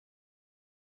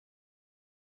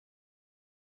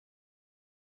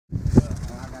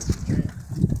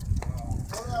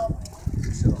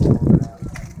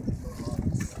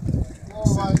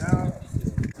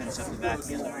Use up the back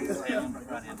end or your tail on the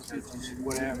front end, coaches.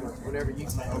 Whatever you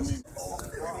think.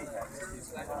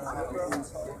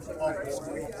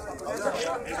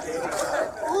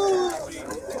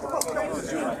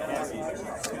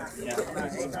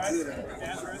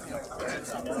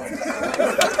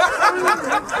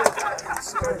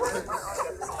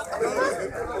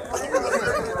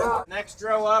 Next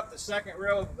row up, the second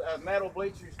row of metal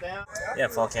bleachers down. Yeah,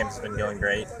 fall camp has been going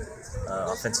great.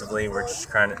 Offensively, we're just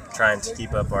trying to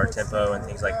keep up our tempo and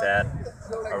things like that.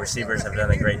 Our receivers have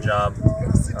done a great job,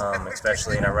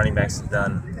 especially, and our running backs have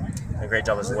done a great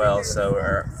job as well. So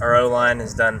our O-line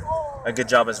has done a good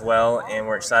job as well, and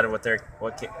we're excited what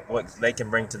they can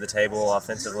bring to the table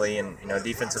offensively, and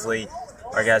defensively.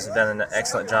 Our guys have done an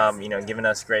excellent job, giving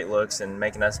us great looks and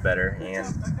making us better, and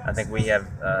I think we have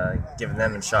given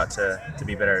them a shot to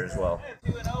be better as well.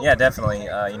 Yeah, definitely.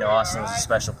 Austin was a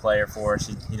special player for us.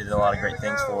 He did a lot of great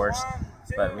things for us,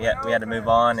 but we had to move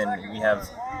on, and we have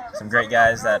some great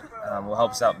guys that will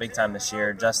help us out big time this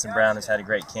year. Justin Brown has had a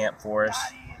great camp for us.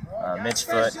 Mitch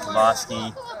Foote,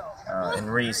 Kavaski, and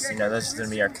Reese, those are going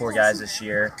to be our core guys this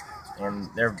year. And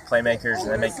they're playmakers, and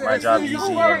they make my job easy,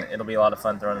 and it'll be a lot of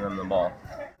fun throwing them the ball.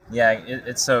 Yeah,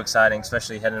 it's so exciting,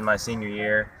 especially heading into my senior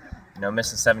year.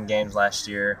 Missing 7 games last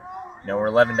year. We're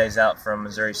 11 days out from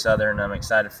Missouri Southern, and I'm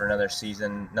excited for another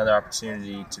season, another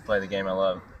opportunity to play the game I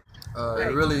love.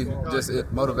 It really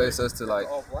it motivates us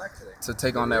to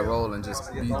take on that role and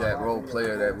just be that role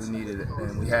player that we needed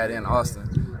and we had in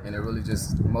Austin. And it really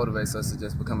just motivates us to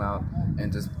just come out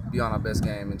and just be on our best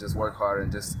game and just work hard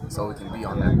and just so we can be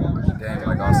on that game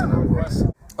like Austin was.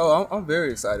 Oh, I'm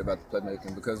very excited about the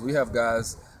playmaking because we have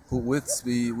guys who with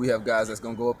speed, we have guys that's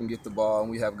going to go up and get the ball, and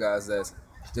we have guys that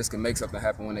just can make something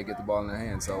happen when they get the ball in their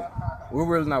hands. So we're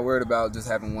really not worried about just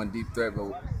having one deep threat,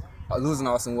 but losing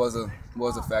Austin was a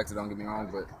factor, don't get me wrong,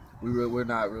 but we're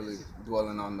not really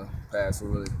dwelling on the past. We're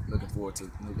really looking forward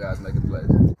to new guys making plays.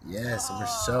 Yes, we're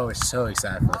so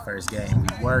excited for the first game.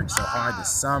 We worked so hard this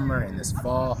summer and this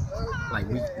fall.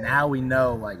 Now we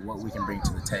know what we can bring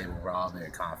to the table. We're all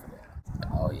very confident.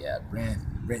 Oh yeah,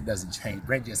 Brent doesn't change.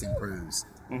 Brent just improves.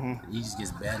 He just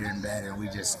gets better and better, and we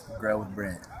just grow with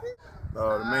Brent.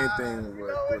 The main thing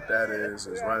with that is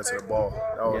running to the ball.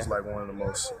 That was one of the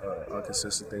most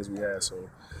inconsistent things we had. So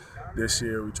this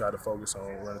year we try to focus on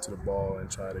running to the ball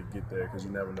and try to get there because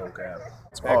you never know what can happen.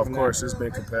 Of course, it's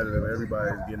been competitive.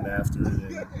 Everybody's getting after it,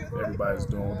 and everybody's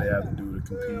doing what they have to do to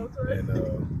compete. And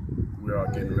we're all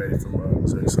getting ready for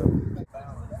Missouri Southern.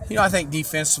 I think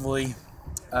defensively,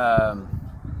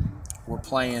 we're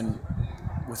playing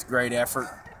with great effort.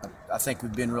 I think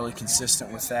we've been really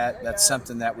consistent with that. That's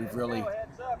something that we've really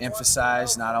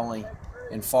emphasized, not only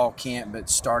in fall camp, but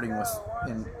starting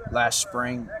in last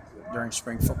spring during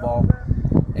spring football.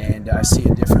 And I see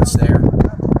a difference there.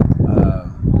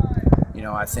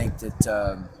 I think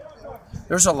that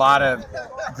there's a lot of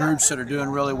groups that are doing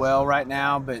really well right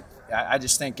now, but I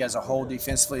just think as a whole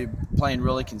defensively playing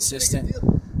really consistent.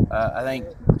 I think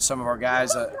some of our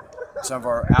guys, some of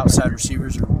our outside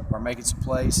receivers are making some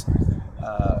plays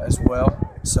as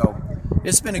well. So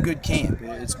it's been a good camp.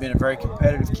 It's been a very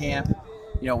competitive camp.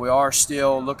 We are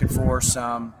still looking for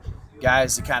some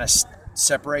guys to kind of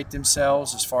separate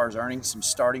themselves as far as earning some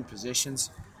starting positions,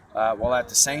 while at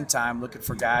the same time looking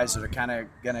for guys that are kind of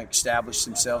going to establish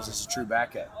themselves as a true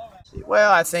backup.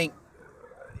 Well, I think,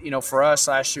 for us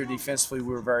last year defensively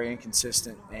we were very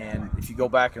inconsistent, and if you go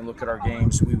back and look at our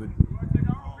games, we would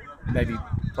maybe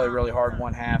play really hard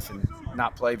one half and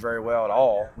not play very well at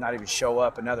all, not even show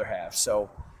up another half. So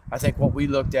I think what we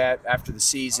looked at after the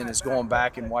season is going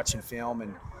back and watching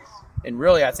film, and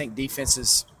really I think defense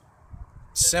is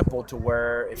simple to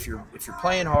where if you're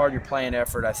playing hard, you're playing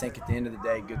effort, I think at the end of the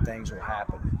day good things will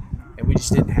happen. And we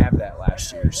just didn't have that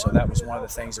last year. So that was one of the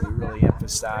things that we really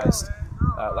emphasized,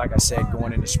 like I said,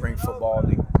 going into spring football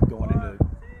and then going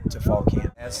into fall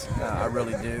camp. I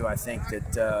really do. I think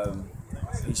that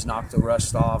he's knocked the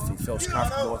rust off. He feels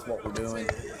comfortable with what we're doing,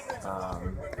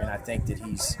 and I think that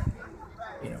he's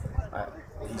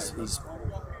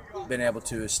been able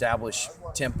to establish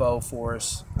tempo for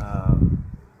us.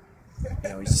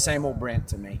 He's the same old Brent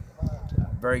to me.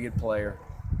 Very good player,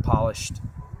 polished,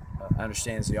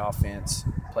 understands the offense,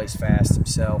 plays fast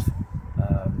himself,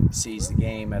 sees the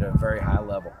game at a very high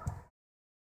level.